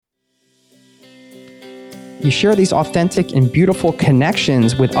you share these authentic and beautiful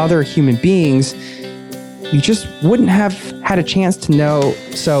connections with other human beings you just wouldn't have had a chance to know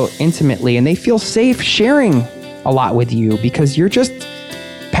so intimately. And they feel safe sharing a lot with you because you're just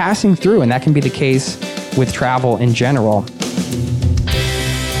passing through. And that can be the case with travel in general.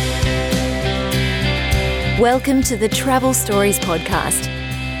 Welcome to the Travel Stories Podcast,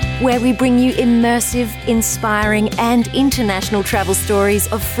 where we bring you immersive, inspiring, and international travel stories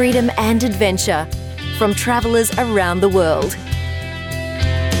of freedom and adventure from travelers around the world.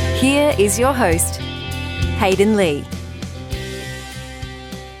 Here is your host, Hayden Lee.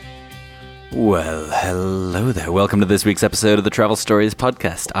 Well, hello there. Welcome to this week's episode of the Travel Stories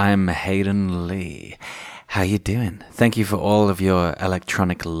Podcast. I'm Hayden Lee. How you doing? Thank you for all of your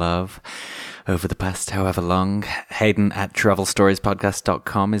electronic love over the past however long. Hayden at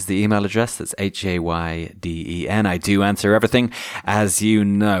travelstoriespodcast.com is the email address. That's Hayden. I do answer everything, as you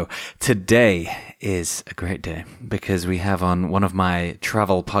know. Today is a great day because we have on one of my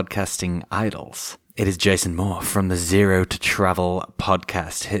travel podcasting idols. It is Jason Moore from the Zero to Travel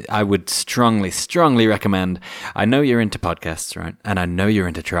podcast. I would strongly recommend, I know you're into podcasts, right? And I know you're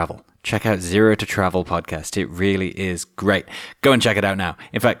into travel. Check out Zero to Travel podcast. It really is great. Go and check it out now.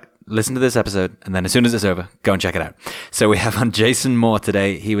 In fact, listen to this episode, and then as soon as it's over, go and check it out. So we have on Jason Moore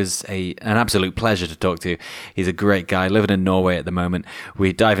today. He was an absolute pleasure to talk to. He's a great guy living in Norway at the moment.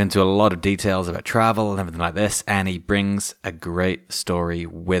 We dive into a lot of details about travel and everything like this, and he brings a great story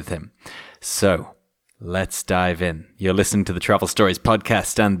with him. So let's dive in. You're listening to the Travel Stories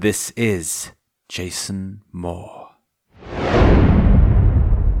Podcast, and this is Jason Moore.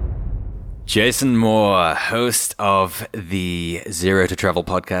 Jason Moore, host of the Zero to Travel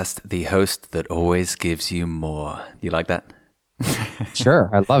podcast, the host that always gives you more. You like that? Sure,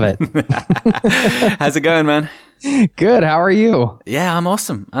 I love it. How's it going, man? Good, how are you? Yeah, I'm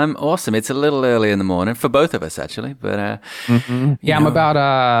awesome. It's a little early in the morning for both of us, actually. But yeah, I'm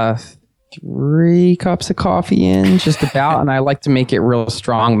about 3 cups of coffee in, just about, and I like to make it real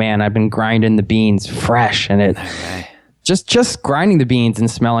strong, man. I've been grinding the beans fresh, and it just grinding the beans and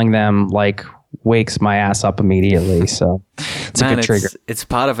smelling them like wakes my ass up immediately. So it's a good trigger. It's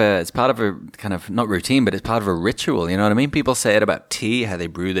part of a kind of not routine, but it's part of a ritual. You know what I mean? People say it about tea, how they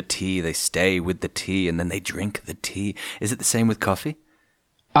brew the tea, they stay with the tea, and then they drink the tea. Is it the same with coffee?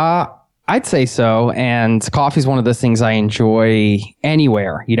 I'd say so. And coffee is one of those things I enjoy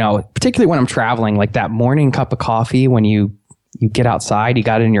anywhere, you know, particularly when I'm traveling, like that morning cup of coffee when you get outside, you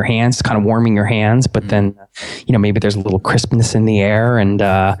got it in your hands, kind of warming your hands, but then, you know, maybe there's a little crispness in the air and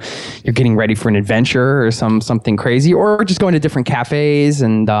you're getting ready for an adventure or something crazy, or just going to different cafes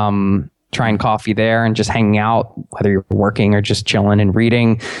and trying coffee there and just hanging out, whether you're working or just chilling and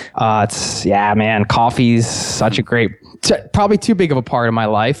reading. Coffee's such a great, probably too big of a part of my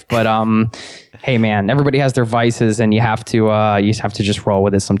life, but hey man, everybody has their vices and you have to just roll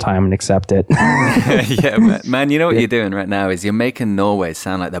with it sometime and accept it. Yeah, man, you know what you're doing right now is you're making Norway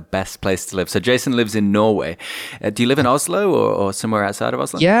sound like the best place to live. So Jason lives in Norway. Do you live in Oslo or somewhere outside of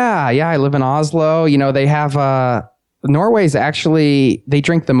Oslo? Yeah, I live in Oslo. You know, they have Norway's actually, they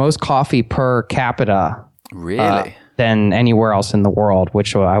drink the most coffee per capita. Really? Than anywhere else in the world,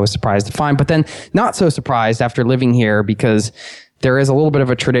 which I was surprised to find. But then not so surprised after living here because there is a little bit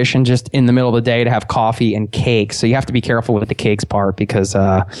of a tradition just in the middle of the day to have coffee and cake. So you have to be careful with the cakes part because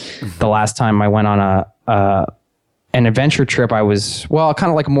the last time I went on an adventure trip, I was, kind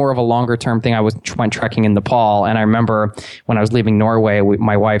of like more of a longer term thing. I went trekking in Nepal. And I remember when I was leaving Norway,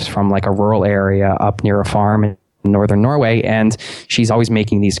 my wife's from like a rural area up near a farm in northern Norway. And she's always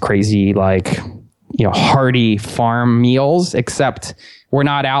making these crazy, like, you know, hearty farm meals, except we're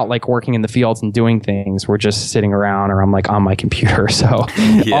not out like working in the fields and doing things. We're just sitting around, or I'm like on my computer. So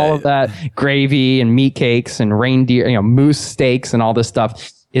all of that gravy and meat cakes and reindeer, you know, moose steaks and all this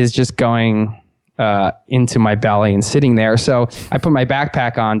stuff is just going into my belly and sitting there. So I put my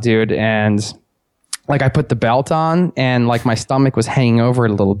backpack on, dude, and like I put the belt on and like my stomach was hanging over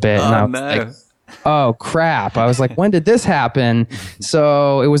it a little bit. And I was like, oh crap. I was like, when did this happen?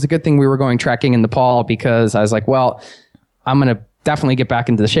 So it was a good thing we were going trekking in Nepal because I was like, well, I'm going to definitely get back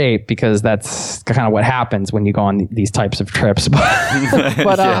into the shape because that's kind of what happens when you go on these types of trips. But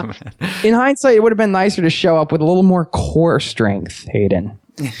in hindsight, it would have been nicer to show up with a little more core strength, Hayden.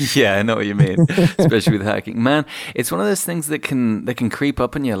 Yeah, I know what you mean, especially with hiking. Man, it's one of those things that can creep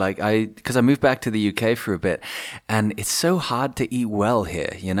up on you. Like because I moved back to the UK for a bit, and it's so hard to eat well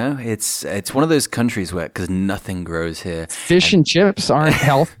here. You know, it's one of those countries where because nothing grows here. Fish and chips aren't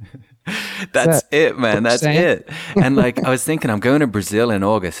healthy. That's it, man. That's it. And like, I was thinking, I'm going to Brazil in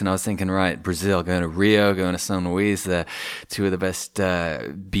August, and I was thinking, right, Brazil, going to Rio, going to San Luis, two of the best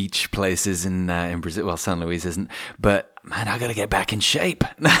beach places in Brazil. Well, San Luis isn't, but man, I got to get back in shape.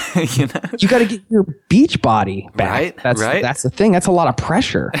 You know, you got to get your beach body back. Right. That's the thing. That's a lot of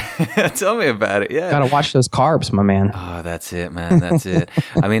pressure. Tell me about it. Yeah. Got to watch those carbs, my man. Oh, that's it, man. That's it.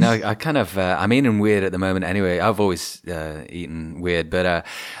 I mean, I kind of, I'm eating weird at the moment anyway. I've always eaten weird, but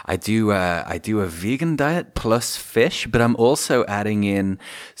I do a vegan diet plus fish, but I'm also adding in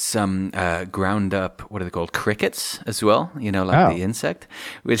some ground up, what are they called? Crickets as well, you know, like the insect,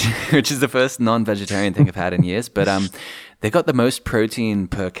 which is the first non-vegetarian thing I've had in years. But they got the most protein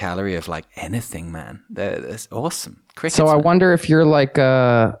per calorie of like anything, man. That's awesome. Crickets, so I man. wonder if you're like,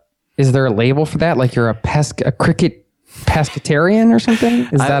 is there a label for that? Like you're a cricket pescatarian or something?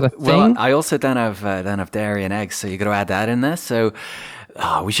 Is that a thing? Well, I also don't have dairy and eggs, so you got to add that in there. So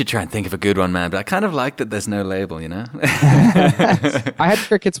we should try and think of a good one, man. But I kind of like that there's no label, you know? I had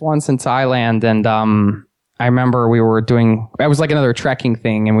crickets once in Thailand, and I remember it was like another trekking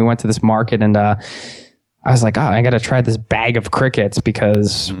thing, and we went to this market, and I was like, I got to try this bag of crickets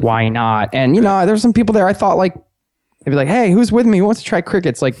because why not? And, you know, there's some people there I thought like, they'd be like, hey, who's with me? Who wants to try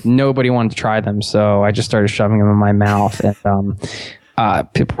crickets? Like nobody wanted to try them. So I just started shoving them in my mouth.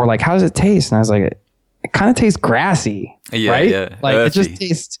 And people were like, how does it taste? And I was like, it kind of tastes grassy, right? Yeah. Like it just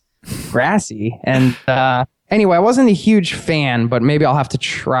tastes grassy. And anyway, I wasn't a huge fan, but maybe I'll have to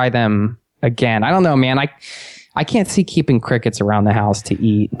try them again. I don't know, man. I can't see keeping crickets around the house to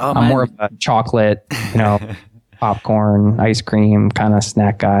eat. I'm more of a chocolate, you know, popcorn, ice cream kind of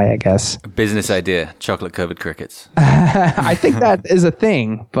snack guy, I guess. Business idea, chocolate covered crickets. I think that is a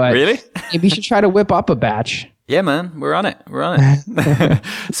thing, but really? Maybe you should try to whip up a batch. Yeah, man, we're on it.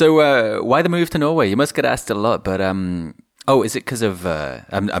 So why the move to Norway? You must get asked a lot, but is it because of,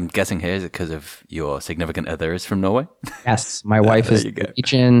 I'm guessing here, is it because of your significant other is from Norway? Yes, my wife is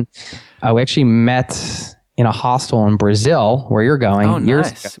Norwegian. We actually met in a hostel in Brazil, where you're going. Oh,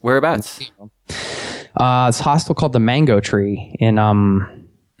 nice. Whereabouts? It's a hostel called the Mango Tree in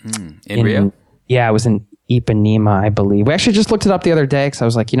Rio? Yeah, it was in Ipanema, I believe. We actually just looked it up the other day because I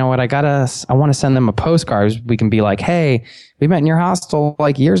was like, you know what, I want to send them a postcard. We can be like, hey, we met in your hostel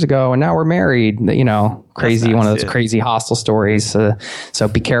like years ago and now we're married. You know, crazy, nice, one of those crazy hostel stories. So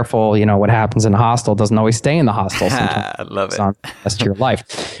be careful, you know, what happens in a hostel doesn't always stay in the hostel. Sometimes I love it. It's the rest of your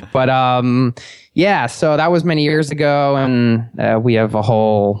life. But yeah, so that was many years ago, and we have a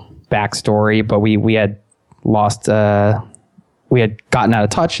whole backstory, but we had lost, we had gotten out of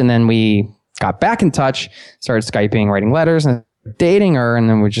touch, and then we got back in touch, started Skyping, writing letters, and dating her, and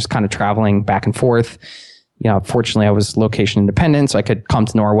then we're just kind of traveling back and forth. You know, fortunately, I was location independent, so I could come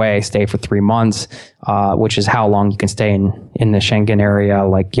to Norway, stay for 3 months, which is how long you can stay in the Schengen area.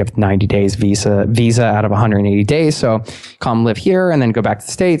 Like you have 90 days visa out of 180 days. So come live here and then go back to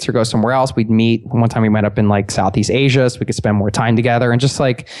the States or go somewhere else. We'd meet. One time we met up in like Southeast Asia, so we could spend more time together and just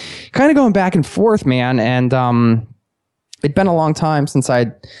like kind of going back and forth, man. And it'd been a long time since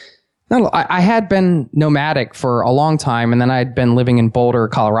I had been nomadic for a long time, and then I'd been living in Boulder,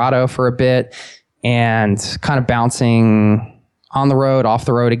 Colorado for a bit, and kind of bouncing on the road, off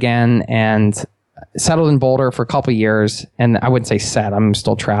the road again, and settled in Boulder for a couple of years. And I wouldn't say set, I'm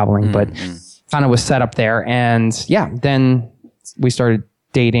still traveling, but kind of was set up there. And yeah, then we started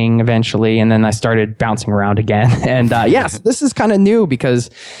dating eventually, and then I started bouncing around again. And yes, this is kind of new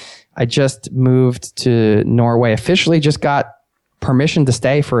because I just moved to Norway officially, just got permission to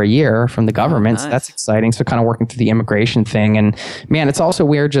stay for a year from the government. Oh, nice. So that's exciting. So kind of working through the immigration thing. And man, it's also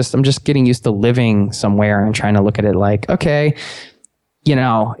weird. I'm just getting used to living somewhere and trying to look at it like, okay, you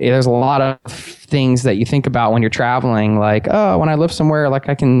know, there's a lot of things that you think about when you're traveling. Like, oh, when I live somewhere, like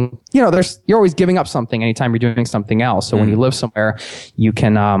I can, you know, you're always giving up something anytime you're doing something else. So when you live somewhere, you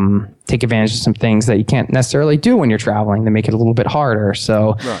can take advantage of some things that you can't necessarily do when you're traveling. They make it a little bit harder.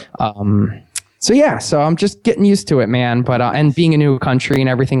 So, right. So yeah, so I'm just getting used to it, man. But and being a new country and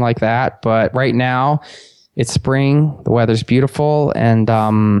everything like that. But right now, it's spring. The weather's beautiful, and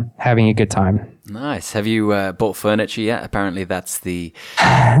having a good time. Nice. Have you bought furniture yet? Apparently, that's the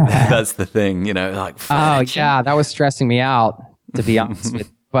thing. You know, like furniture. Oh yeah, that was stressing me out, to be honest with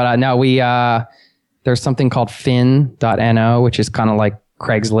you. But no, there's something called Fin.no, which is kind of like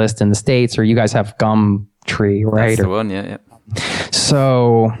Craigslist in the States, or you guys have Gumtree, right? That's the one. Yeah.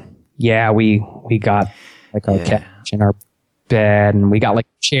 So. Yeah, we got like our couch and our bed, and we got like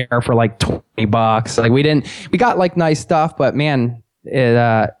a chair for like $20. Like we got like nice stuff, but man, we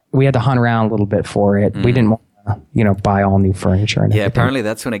had to hunt around a little bit for it. We didn't want buy all new furniture. And yeah, everything. apparently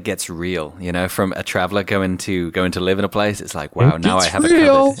that's when it gets real. From a traveler going to live in a place. It's like, wow, now I have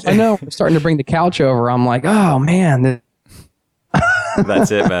real. it covered. I know. I'm starting to bring the couch over. I'm like, oh man.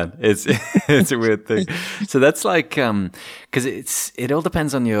 That's it, man. It's a weird thing. So that's like, because it all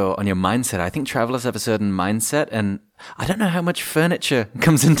depends on your mindset. I think travelers have a certain mindset, and I don't know how much furniture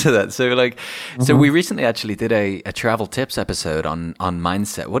comes into that. So so we recently actually did a travel tips episode on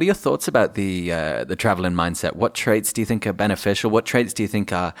mindset. What are your thoughts about the traveling mindset? What traits do you think are beneficial? What traits do you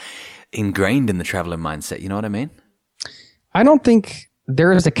think are ingrained in the traveling mindset? You know what I mean? I don't think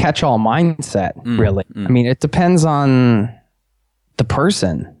there is a catch-all mindset, really. I mean, it depends on the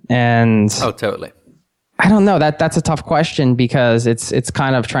person, and oh, totally. I don't know, that's a tough question, because it's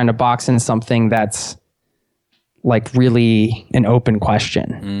kind of trying to box in something that's like really an open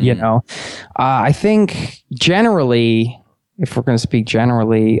question. I think generally, if we're going to speak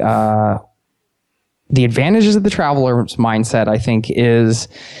generally, the advantages of the traveler's mindset, I think, is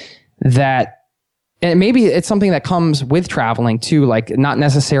that, and maybe it's something that comes with traveling too, like not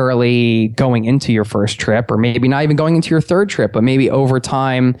necessarily going into your first trip, or maybe not even going into your third trip, but maybe over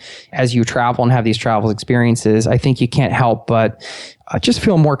time as you travel and have these travel experiences, I think you can't help but just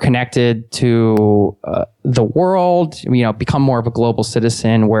feel more connected to the world, become more of a global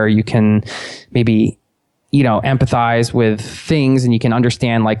citizen, where you can maybe empathize with things, and you can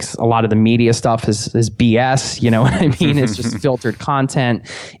understand like a lot of the media stuff is BS, what I mean? It's just filtered content.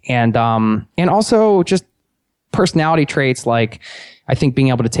 And also just personality traits, like I think being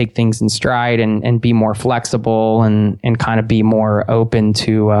able to take things in stride and be more flexible and kind of be more open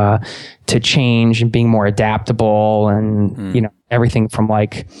to change, and being more adaptable, and, everything from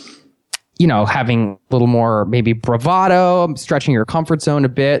like, having a little more maybe bravado, stretching your comfort zone a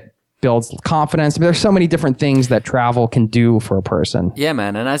bit, builds confidence. I mean, there's so many different things that travel can do for a person. Yeah,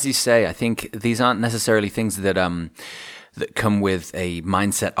 man. And as you say, I think these aren't necessarily things that come with a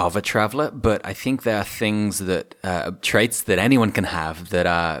mindset of a traveler, but I think there are things that traits that anyone can have that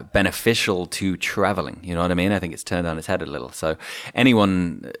are beneficial to traveling. You know what I mean? I think it's turned on its head a little. So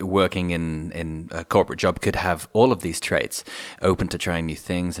anyone working in a corporate job could have all of these traits, open to trying new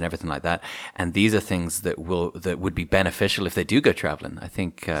things and everything like that. And these are things that would be beneficial if they do go traveling. I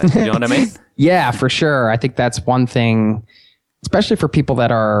think, you know what I mean? Yeah, for sure. I think that's one thing, especially for people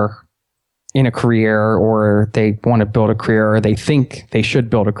that are in a career, or they want to build a career, or they think they should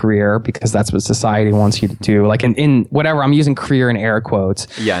build a career because that's what society wants you to do. Like in whatever, I'm using career in air quotes.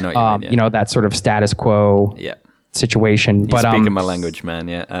 Yeah, I know what you mean, that sort of status quo situation. You're speaking my language, man.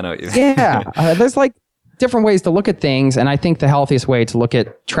 Yeah, I know what you mean. Yeah, there's like different ways to look at things. And I think the healthiest way to look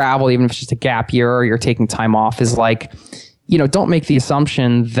at travel, even if it's just a gap year or you're taking time off, is like, don't make the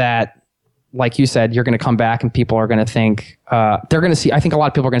assumption that, like you said, you're going to come back and people are going to think, they're going to see, I think a lot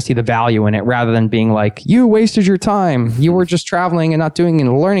of people are going to see the value in it, rather than being like, you wasted your time. You were just traveling and not doing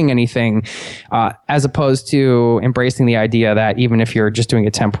and learning anything, as opposed to embracing the idea that even if you're just doing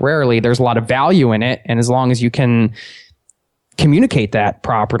it temporarily, there's a lot of value in it. And as long as you can communicate that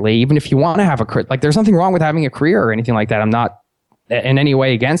properly, even if you want to have there's nothing wrong with having a career or anything like that. I'm not in any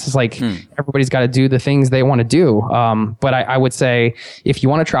way against. It's like everybody's got to do the things they want to do. But I would say if you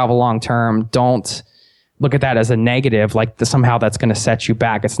want to travel long term, don't look at that as a negative, like somehow that's going to set you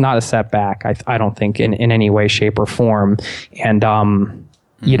back. It's not a setback, I don't think, in any way, shape, or form. And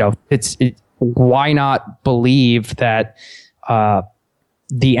why not believe that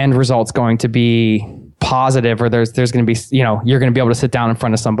the end result's going to be positive, or there's going to be, you're going to be able to sit down in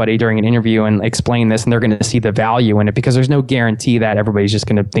front of somebody during an interview and explain this, and they're going to see the value in it, because there's no guarantee that everybody's just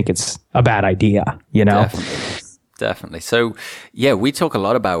going to think it's a bad idea, Definitely. So, yeah, we talk a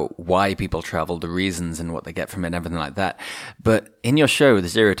lot about why people travel, the reasons and what they get from it and everything like that. But in your show, the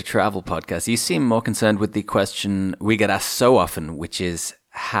Zero to Travel podcast, you seem more concerned with the question we get asked so often, which is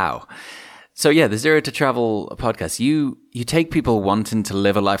how. So yeah, the Zero to Travel podcast, you take people wanting to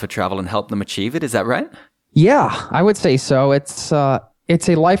live a life of travel and help them achieve it. Is that right? Yeah, I would say so. It's a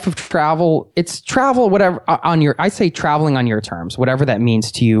life of travel. It's travel, whatever I say traveling on your terms, whatever that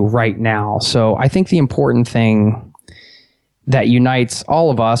means to you right now. So I think the important thing that unites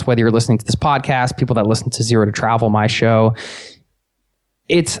all of us, whether you're listening to this podcast, people that listen to Zero to Travel, my show,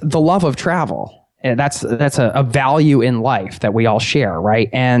 it's the love of travel. And that's a value in life that we all share, right?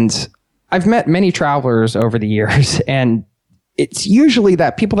 And I've met many travelers over the years, and it's usually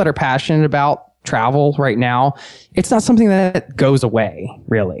that people that are passionate about travel right now, it's not something that goes away,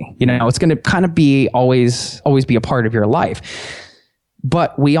 really. It's going to kind of be always be a part of your life.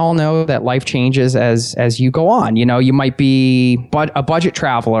 But we all know that life changes as you go on. You know, you might be a budget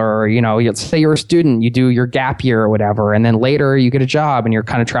traveler, or, you know, let's say you're a student, you do your gap year or whatever, and then later you get a job and you're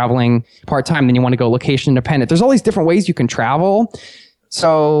kind of traveling part-time, then you want to go location independent. There's all these different ways you can travel.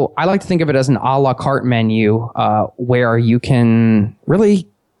 So I like to think of it as an a la carte menu, where you can really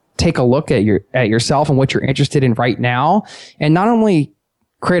take a look at yourself and what you're interested in right now, and not only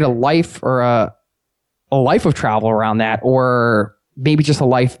create a life or a life of travel around that, or maybe just a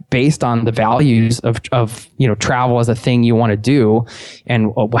life based on the values of you know, travel as a thing you want to do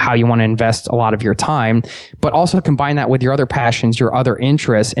and how you want to invest a lot of your time, but also combine that with your other passions, your other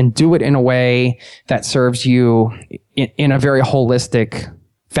interests, and do it in a way that serves you in a very holistic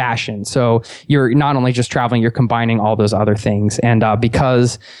fashion. So you're not only just traveling, you're combining all those other things. And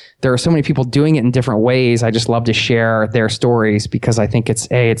because there are so many people doing it in different ways, I just love to share their stories, because I think it's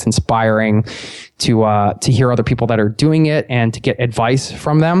inspiring to hear other people that are doing it and to get advice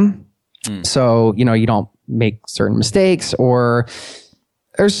from them. So, you know, you don't make certain mistakes, or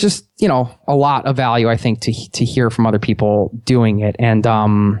there's just, you know, a lot of value, I think, to hear from other people doing it. And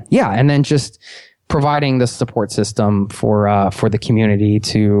and then just providing the support system for the community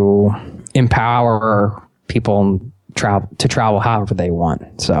to empower people to travel however they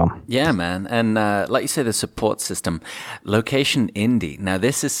want. So yeah, man. And like you say, the support system, Location Indie. Now,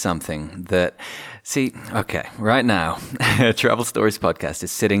 this is something that, right now, Travel Stories Podcast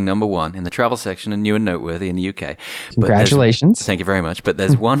is sitting number 1 in the travel section and New and Noteworthy in the UK. Congratulations. Thank you very much. But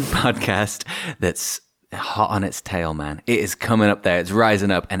there's one podcast that's hot on its tail, man. It is coming up there. It's rising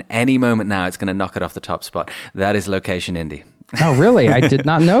up. And any moment now, it's going to knock it off the top spot. That is Location Indie. Oh, really? I did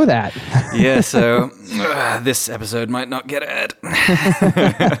not know that. Yeah, so this episode might not get aired.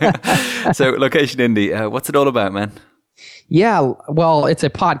 So, Location Indie, what's it all about, man? Yeah, well, it's a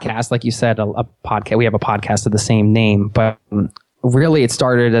podcast, like you said, a podcast. We have a podcast of the same name, but really it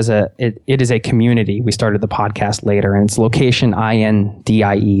started as it is a community. We started the podcast later, and it's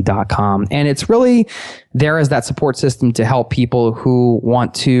locationindie.com. And it's really there as that support system to help people who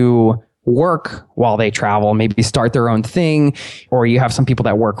want to work while they travel, maybe start their own thing, or you have some people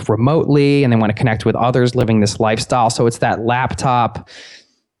that work remotely and they want to connect with others living this lifestyle. So it's that laptop,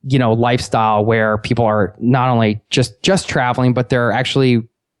 you know, lifestyle where people are not only just traveling, but they're actually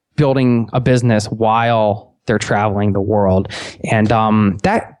building a business while they're traveling the world. And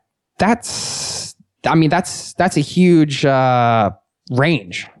that's a huge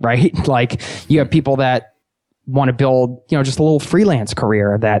range, right? Like, you have people that want to build, you know, just a little freelance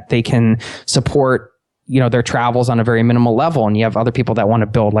career that they can support, you know, their travels on a very minimal level. And you have other people that want to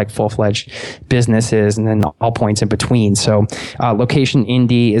build like full-fledged businesses, and then all points in between. So Location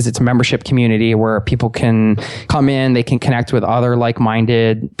Indie it's a membership community where people can come in, they can connect with other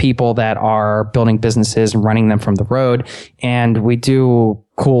like-minded people that are building businesses and running them from the road. And we do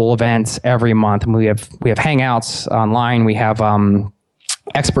cool events every month. And we have hangouts online. We have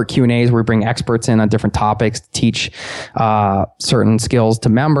expert Q&As where we bring experts in on different topics to teach certain skills to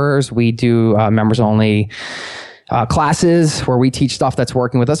members. We do members only classes where we teach stuff that's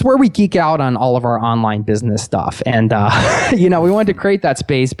working with us, where we geek out on all of our online business stuff. And you know, we wanted to create that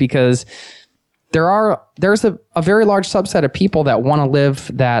space because there's a very large subset of people that want to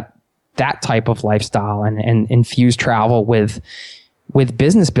live that type of lifestyle and infuse travel with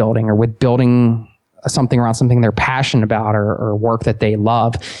business building, or with building something around something they're passionate about, or work that they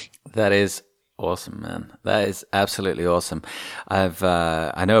love. That is awesome, man. That is absolutely awesome.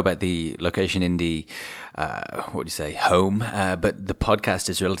 I know about the Location Indie, home, but the podcast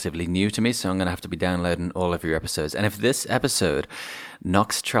is relatively new to me, so I'm going to have to be downloading all of your episodes. And if this episode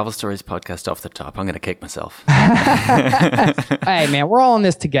knocks Travel Stories Podcast off the top, I'm going to kick myself. Hey, man, we're all in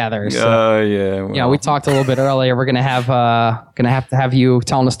this together. So, oh, yeah. Well. Yeah, we talked a little bit earlier. We're going to have to have you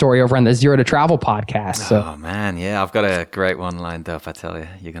telling a story over on the Zero to Travel podcast. So. Oh, man, yeah. I've got a great one lined up, I tell you.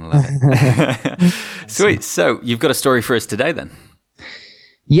 You're going to love it. Sweet. So you've got a story for us today, then?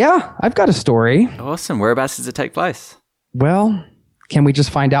 Yeah, I've got a story. Awesome. Whereabouts does it take place? Well, can we just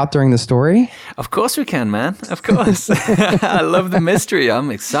find out during the story? Of course we can, man. Of course. I love the mystery. I'm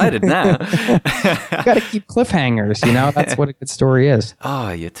excited now. You got to keep cliffhangers, you know? That's what a good story is. Oh,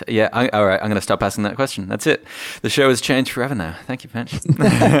 yeah. All right. I'm going to stop asking that question. That's it. The show has changed forever now. Thank you, Pinch.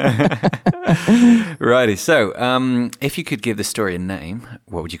 Righty. So, if you could give the story a name,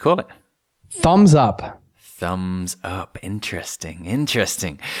 what would you call it? Thumbs Up. Thumbs up.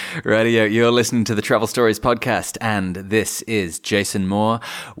 Interesting. Radio, you're listening to the Travel Stories Podcast, and this is Jason Moore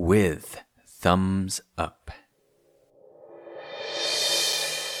with Thumbs Up.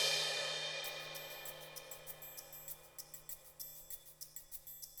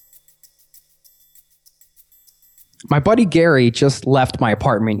 My buddy Gary just left my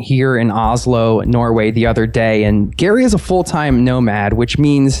apartment here in Oslo, Norway the other day, and Gary is a full-time nomad, which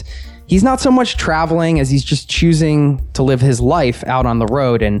means he's not so much traveling as he's just choosing to live his life out on the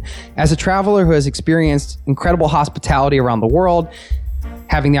road. And as a traveler who has experienced incredible hospitality around the world,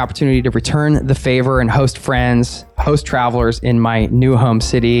 having the opportunity to return the favor and host friends, host travelers in my new home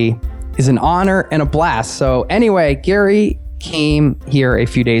city is an honor and a blast. So anyway, Gary came here a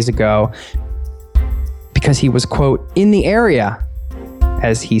few days ago because he was, quote, in the area,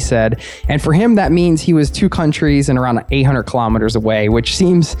 as he said. And for him, that means he was 2 countries and around 800 kilometers away, which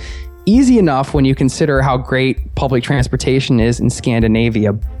seems easy enough when you consider how great public transportation is in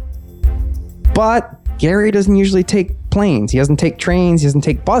Scandinavia. But Gary doesn't usually take planes. He doesn't take trains. He doesn't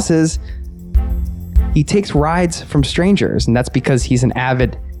take buses. He takes rides from strangers, and that's because he's an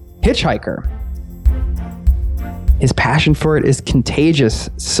avid hitchhiker. His passion for it is contagious,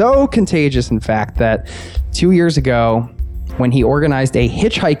 so contagious, in fact, that 2 years ago, when he organized a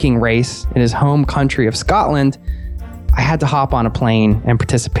hitchhiking race in his home country of Scotland, I had to hop on a plane and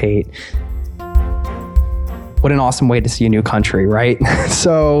participate. What an awesome way to see a new country, right?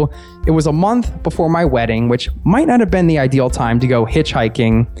 So it was a month before my wedding, which might not have been the ideal time to go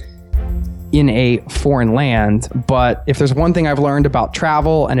hitchhiking in a foreign land. But if there's one thing I've learned about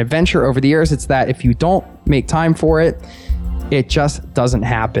travel and adventure over the years, it's that if you don't make time for it, it just doesn't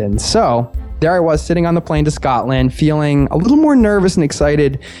happen. So there I was sitting on the plane to Scotland, feeling a little more nervous and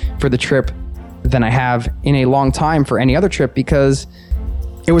excited for the trip than I have in a long time for any other trip, because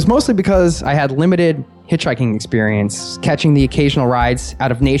it was mostly because I had limited hitchhiking experience, catching the occasional rides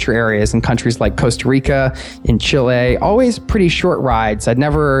out of nature areas in countries like Costa Rica, in Chile, always pretty short rides. I'd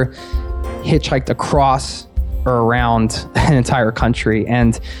never hitchhiked across or around an entire country.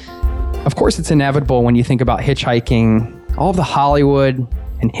 And of course, it's inevitable when you think about hitchhiking, all of the Hollywood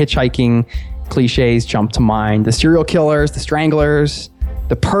and hitchhiking cliches jump to mind. The serial killers, the stranglers,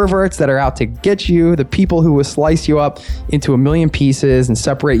 the perverts that are out to get you, the people who will slice you up into a million pieces and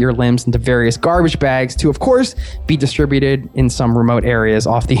separate your limbs into various garbage bags to, of course, be distributed in some remote areas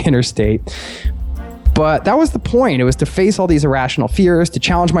off the interstate. But that was the point. It was to face all these irrational fears, to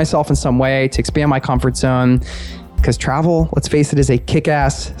challenge myself in some way, to expand my comfort zone. Because travel, let's face it, is a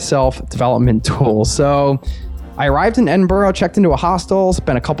kick-ass self-development tool. So I arrived in Edinburgh, checked into a hostel,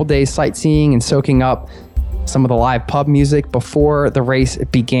 spent a couple days sightseeing and soaking up some of the live pub music before the race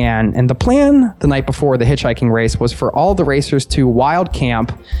began. And the plan the night before the hitchhiking race was for all the racers to wild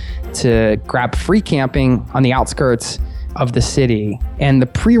camp, to grab free camping on the outskirts of the city. And the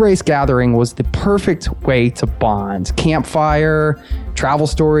pre-race gathering was the perfect way to bond. Campfire, travel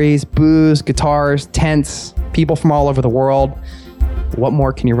stories, booze, guitars, tents, people from all over the world. What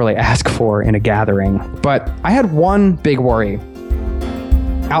more can you really ask for in a gathering? But I had one big worry.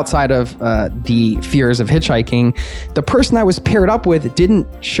 Outside of the fears of hitchhiking, the person I was paired up with didn't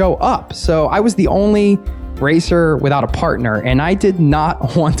show up. So I was the only racer without a partner, and I did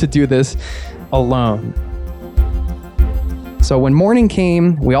not want to do this alone. So when morning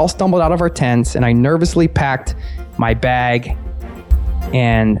came, we all stumbled out of our tents, and I nervously packed my bag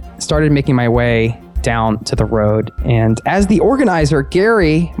and started making my way down to the road. And as the organizer,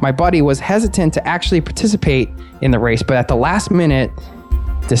 Gary, my buddy, was hesitant to actually participate in the race, but at the last minute,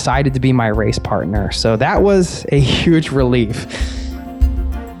 decided to be my race partner. So that was a huge relief.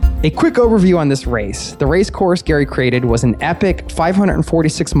 A quick overview on this race. The race course Gary created was an epic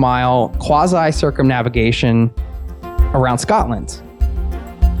 546-mile quasi-circumnavigation around Scotland.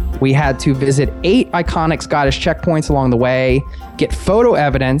 We had to visit 8 iconic Scottish checkpoints along the way, get photo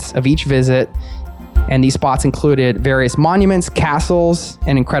evidence of each visit, and these spots included various monuments, castles,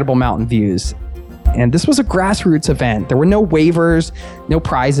 and incredible mountain views. And this was a grassroots event. There were no waivers, no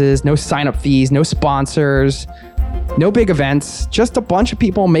prizes, no sign-up fees, no sponsors, no big events, just a bunch of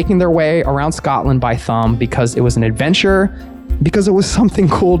people making their way around Scotland by thumb because it was an adventure, because it was something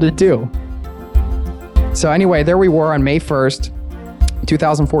cool to do. So anyway, there we were on May 1st,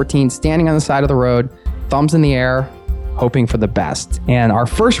 2014, standing on the side of the road, thumbs in the air, hoping for the best. And our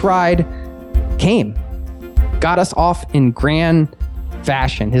first ride came, got us off in grand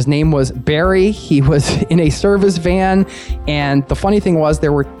fashion. His name was Barry. He was in a service van. And the funny thing was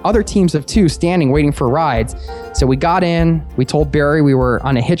there were other teams of 2 standing waiting for rides. So we got in, we told Barry we were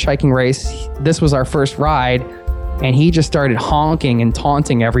on a hitchhiking race. This was our first ride. And he just started honking and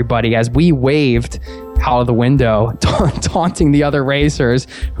taunting everybody as we waved out of the window, taunting the other racers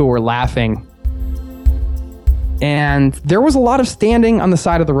who were laughing. And there was a lot of standing on the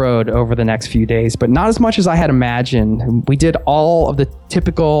side of the road over the next few days, but not as much as I had imagined. We did all of the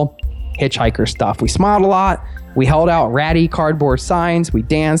typical hitchhiker stuff. We smiled a lot. We held out ratty cardboard signs. We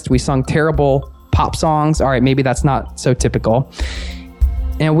danced. We sung terrible pop songs. All right, maybe that's not so typical.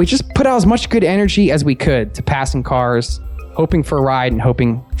 And we just put out as much good energy as we could to passing cars, hoping for a ride and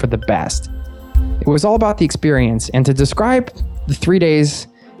hoping for the best. It was all about the experience. And to describe the 3 days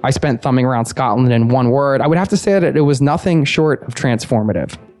I spent thumbing around Scotland in one word, I would have to say that it was nothing short of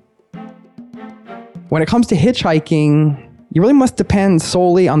transformative. When it comes to hitchhiking, you really must depend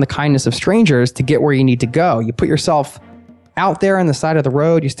solely on the kindness of strangers to get where you need to go. You put yourself out there on the side of the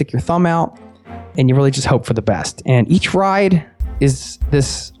road, you stick your thumb out, and you really just hope for the best. And each ride is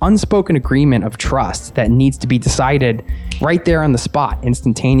this unspoken agreement of trust that needs to be decided right there on the spot,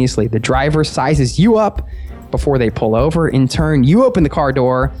 instantaneously. The driver sizes you up before they pull over. In turn, you open the car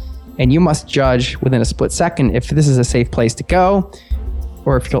door, and you must judge within a split second if this is a safe place to go,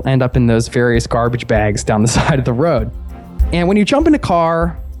 or if you'll end up in those various garbage bags down the side of the road. And when you jump in a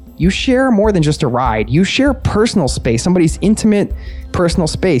car, you share more than just a ride. You share personal space, somebody's intimate personal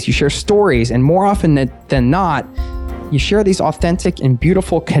space. You share stories, and more often than not, you share these authentic and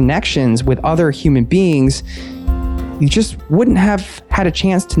beautiful connections with other human beings you just wouldn't have had a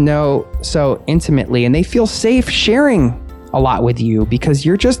chance to know so intimately. And they feel safe sharing a lot with you because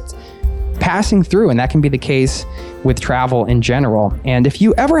you're just passing through, and that can be the case with travel in general. And if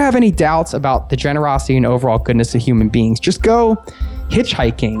you ever have any doubts about the generosity and overall goodness of human beings, just go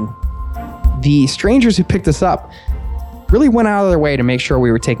hitchhiking. The strangers who picked us up really went out of their way to make sure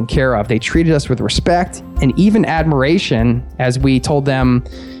we were taken care of. They treated us with respect and even admiration as we told them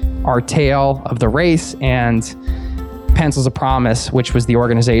our tale of the race and Pencils of Promise, which was the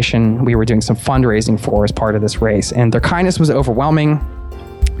organization we were doing some fundraising for as part of this race. And their kindness was overwhelming.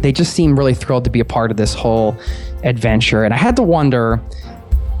 They just seemed really thrilled to be a part of this whole adventure. And I had to wonder,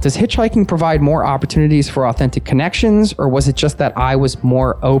 does hitchhiking provide more opportunities for authentic connections, or was it just that I was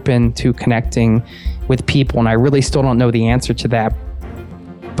more open to connecting with people? And I really still don't know the answer to that.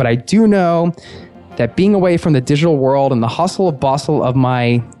 But I do know that being away from the digital world and the hustle and bustle of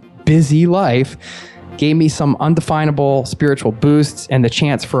my busy life gave me some undefinable spiritual boosts and the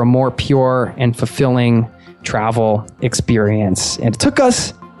chance for a more pure and fulfilling travel experience. And it took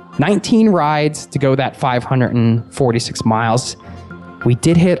us 19 rides to go that 546 miles. We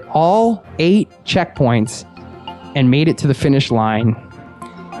did hit all 8 checkpoints and made it to the finish line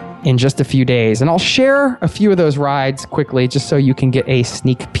in just a few days. And I'll share a few of those rides quickly just so you can get a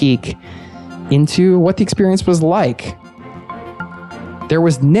sneak peek into what the experience was like. There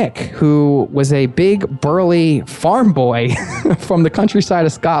was Nick, who was a big, burly farm boy from the countryside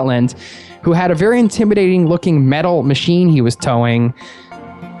of Scotland, who had a very intimidating looking metal machine he was towing.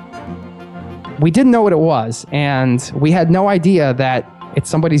 We didn't know what it was, and we had no idea that it's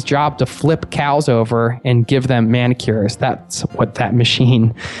somebody's job to flip cows over and give them manicures. That's what that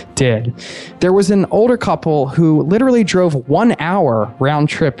machine did. There was an older couple who literally drove 1 hour round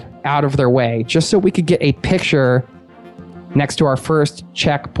trip out of their way just so we could get a picture next to our first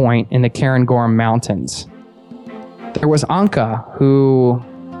checkpoint in the Cairngorm Mountains. There was Anka, who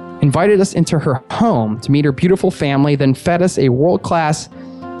invited us into her home to meet her beautiful family, then fed us a world-class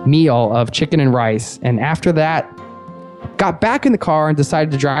meal of chicken and rice. And after that, got back in the car and decided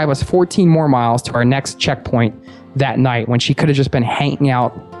to drive us 14 more miles to our next checkpoint that night when she could have just been hanging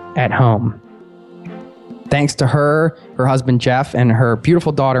out at home. Thanks to her, her husband Jeff, and her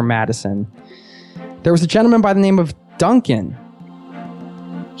beautiful daughter Madison. There was a gentleman by the name of Duncan.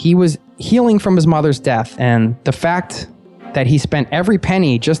 He was healing from his mother's death, and the fact that he spent every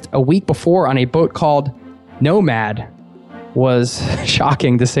penny just a week before on a boat called Nomad was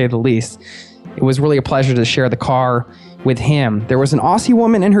shocking, to say the least. It was really a pleasure to share the car with him. There was an Aussie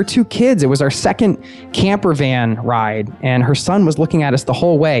woman and her 2 kids. It was our second camper van ride, and her son was looking at us the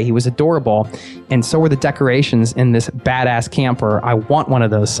whole way. He was adorable, and so were the decorations in this badass camper. I want one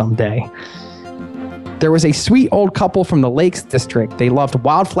of those someday. There was a sweet old couple from the Lakes District. They loved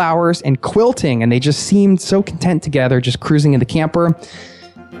wildflowers and quilting, and they just seemed so content together, just cruising in the camper.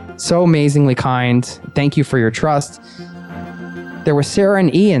 So amazingly kind. Thank you for your trust. There was Sarah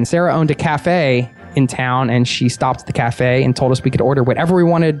and Ian. Sarah owned a cafe in town, and she stopped at the cafe and told us we could order whatever we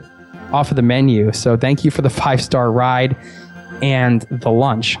wanted off of the menu. So thank you for the 5-star ride and the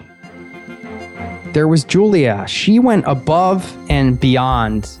lunch. There was Julia. She went above and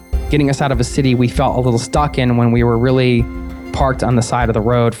beyond, getting us out of a city we felt a little stuck in when we were really parked on the side of the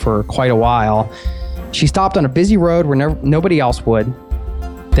road for quite a while. She stopped on a busy road where nobody else would,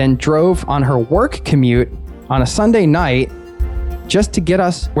 then drove on her work commute on a Sunday night just to get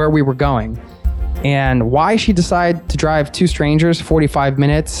us where we were going. And why she decided to drive 2 strangers 45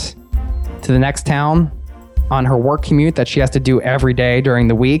 minutes to the next town on her work commute that she has to do every day during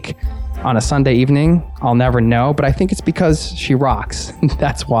the week, on a Sunday evening, I'll never know, but I think it's because she rocks.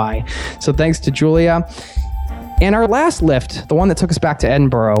 That's why. So thanks to Julia. And our last lift, the one that took us back to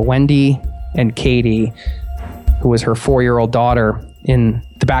Edinburgh, Wendy and Katie, who was her 4-year-old daughter, in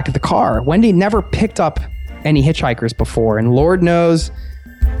the back of the car. Wendy never picked up any hitchhikers before, and Lord knows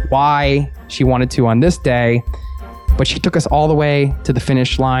why she wanted to on this day, but she took us all the way to the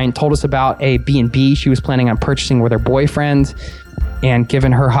finish line, told us about a B&B she was planning on purchasing with her boyfriend, and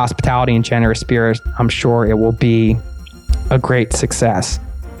given her hospitality and generous spirit, I'm sure it will be a great success.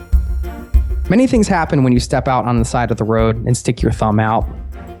 Many things happen when you step out on the side of the road and stick your thumb out,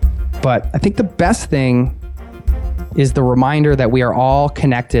 but I think the best thing is the reminder that we are all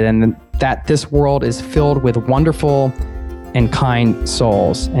connected and that this world is filled with wonderful and kind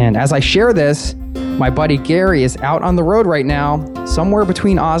souls. And as I share this, my buddy Gary is out on the road right now, somewhere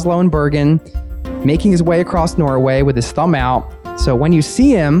between Oslo and Bergen, making his way across Norway with his thumb out. So when you see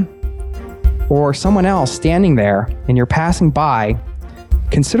him or someone else standing there and you're passing by,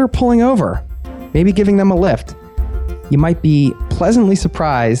 consider pulling over, maybe giving them a lift. You might be pleasantly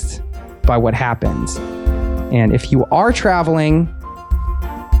surprised by what happens. And if you are traveling,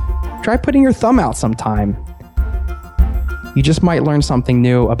 try putting your thumb out sometime. You just might learn something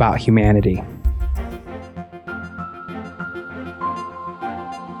new about humanity.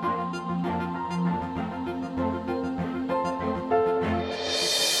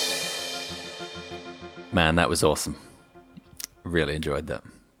 Man, that was awesome. Really enjoyed that.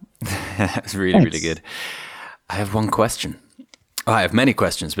 That was really, really good. I have one question. Oh, I have many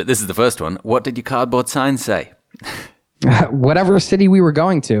questions, but this is the first one. What did your cardboard sign say? Whatever city we were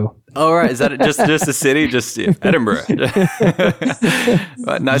going to. Oh, right. Is that just a city? Just Edinburgh.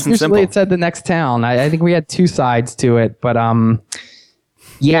 Right, nice and simple. Usually it said the next town. I think we had 2 sides to it, but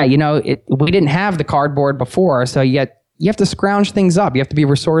yeah, we didn't have the cardboard before, so you have to scrounge things up. You have to be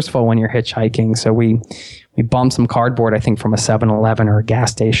resourceful when you're hitchhiking. So we bumped some cardboard, I think, from a 7-Eleven or a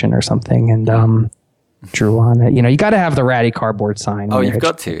gas station or something, and drew on it. You got to have the ratty cardboard sign. Oh, you've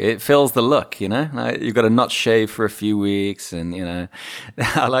got to. It fills the look, Like, you've got to not shave for a few weeks, and,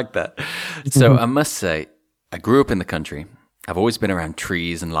 I like that. So I must say, I grew up in the country. I've always been around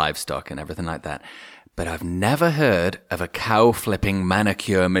trees and livestock and everything like that. But I've never heard of a cow flipping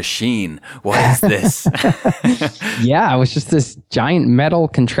manicure machine. What is this? Yeah, it was just this giant metal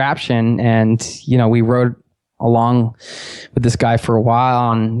contraption. And, we rode along with this guy for a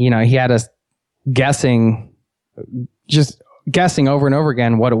while. And, he had us guessing over and over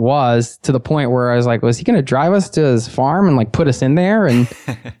again what it was, to the point where I was like, was he going to drive us to his farm and put us in there and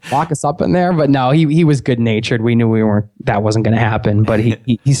lock us up in there? But no, he was good natured. We knew that wasn't going to happen, but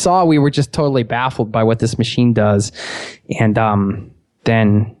he saw we were just totally baffled by what this machine does. And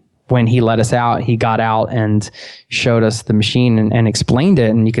then when he let us out, he got out and showed us the machine and explained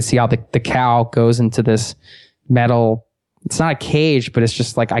it. And you could see how the cow goes into this metal. It's not a cage, but it's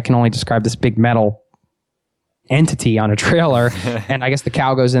just I can only describe this big metal entity on a trailer. And I guess the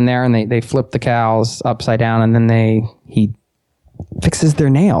cow goes in there and they flip the cows upside down, and then he fixes their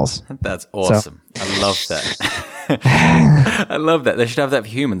nails. That's awesome. So. I love that. I love that. They should have that for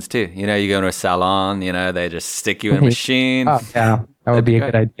humans too. You go into a salon, they just stick you in a machine. Oh, yeah. That would be a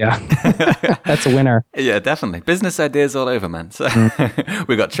good idea. That's a winner. Yeah, definitely. Business ideas all over, man. So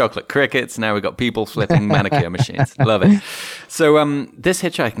we got chocolate crickets. Now we got people flipping manicure machines. Love it. So this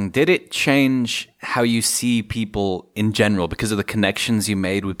hitchhiking, did it change how you see people in general because of the connections you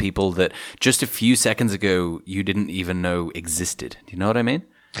made with people that just a few seconds ago you didn't even know existed? Do you know what I mean?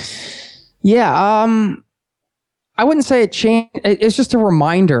 Yeah. I wouldn't say it changed. It's just a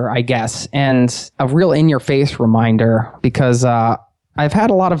reminder, I guess, and a real in-your-face reminder, because I've had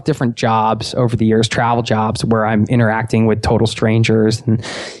a lot of different jobs over the years, travel jobs, where I'm interacting with total strangers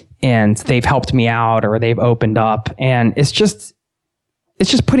and they've helped me out or they've opened up. And it's just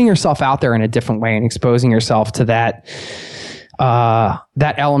putting yourself out there in a different way and exposing yourself to that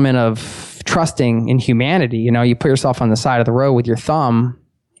element of trusting in humanity. You put yourself on the side of the road with your thumb,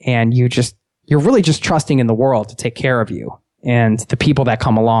 and you're really just trusting in the world to take care of you and the people that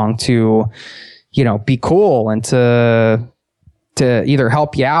come along to, be cool and to either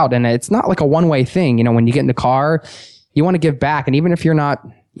help you out. And it's not like a one-way thing. When you get in the car, you want to give back. And even if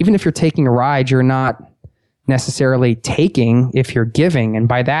you're taking a ride, you're not necessarily taking if you're giving. And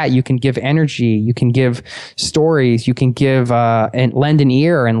by that, you can give energy, you can give stories, you can give and lend an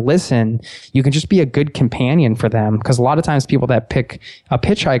ear and listen. You can just be a good companion for them. Because a lot of times people that pick up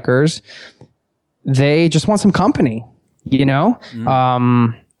hitchhikers, they just want some company,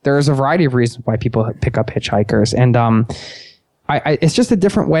 There's a variety of reasons why people pick up hitchhikers. And it's just a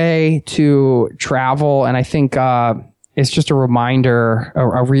different way to travel. And I think it's just a reminder,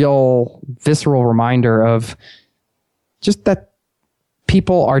 a real visceral reminder of just that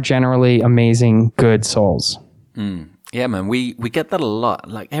people are generally amazing, good souls. Yeah, man, we get that a lot.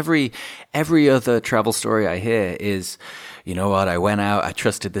 Like every other travel story I hear is, you know what, I went out, I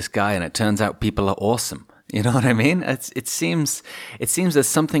trusted this guy, and it turns out people are awesome. You know what I mean? It seems there's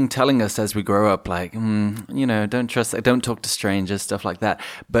something telling us as we grow up, like, don't trust, don't talk to strangers, stuff like that.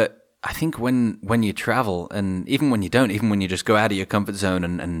 But I think when you travel, and even when you don't, even when you just go out of your comfort zone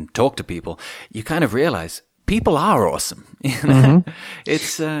and talk to people, you kind of realize people are awesome. You know?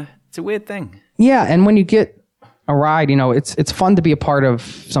 It's a weird thing. Yeah, and when you get a ride, it's fun to be a part of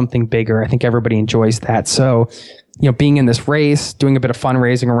something bigger. I think everybody enjoys that. So, being in this race, doing a bit of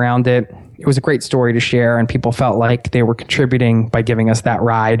fundraising around it, it was a great story to share, and people felt like they were contributing by giving us that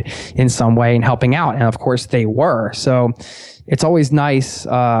ride in some way and helping out. And of course they were. So it's always nice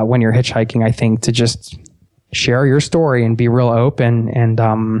when you're hitchhiking, I think, to just share your story and be real open and,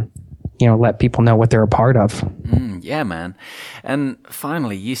 let people know what they're a part of. Yeah, man. And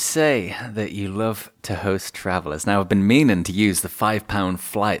finally, you say that you love to host travelers. Now, I've been meaning to use the £5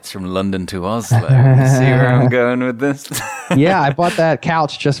 flights from London to Oslo. See where I'm going with this? Yeah, I bought that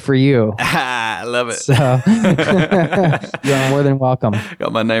couch just for you. I love it. So you're more than welcome.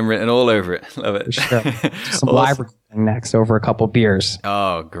 Got my name written all over it. Love it. Sure. Some library next over a couple beers.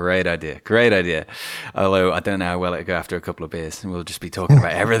 Oh, great idea. Great idea. Although I don't know how well it'll go after a couple of beers. We'll just be talking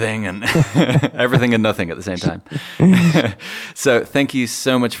about everything and everything and nothing at the same time. So thank you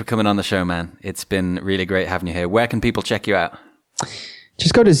so much for coming on the show, man. It's been really great having you here. Where can people check you out?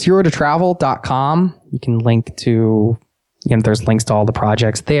 Just go to zerototravel.com. You can link to, there's links to all the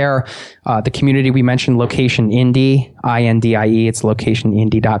projects there. The community we mentioned, Location Indie, INDIE, it's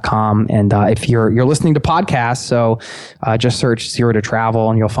locationindie.com. And if you're listening to podcasts, so just search Zero to Travel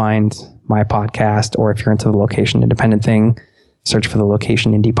and you'll find my podcast. Or if you're into the Location Independent thing, search for the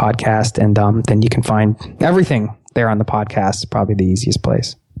Location Indie podcast. And then you can find everything there on the podcast. Probably the easiest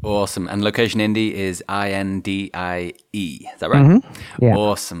place. Awesome. And Location Indie is INDIE. Is that right? Mm-hmm. Yeah.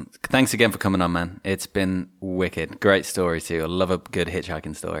 Awesome. Thanks again for coming on, man. It's been wicked. Great story too. I love a good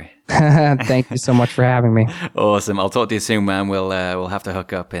hitchhiking story. Thank you so much for having me. Awesome. I'll talk to you soon, man. We'll have to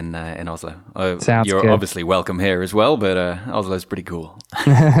hook up in Oslo. Sounds You're good. Obviously welcome here as well, but Oslo's pretty cool.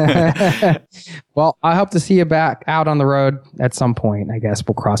 Well, I hope to see you back out on the road at some point. I guess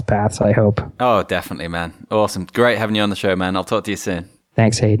we'll cross paths, I hope. Oh, definitely, man. Awesome. Great having you on the show, man. I'll talk to you soon.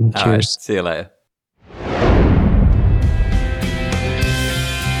 Thanks, Hayden. Cheers. All right, see you later.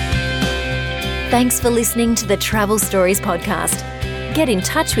 Thanks for listening to the Travel Stories podcast. Get in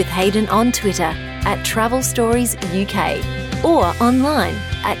touch with Hayden on Twitter at Travel Stories UK or online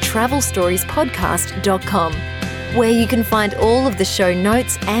at travelstoriespodcast.com, where you can find all of the show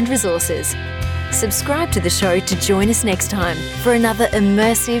notes and resources. Subscribe to the show to join us next time for another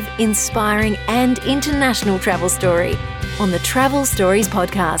immersive, inspiring, and international travel story on the Travel Stories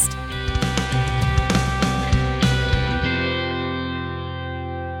podcast.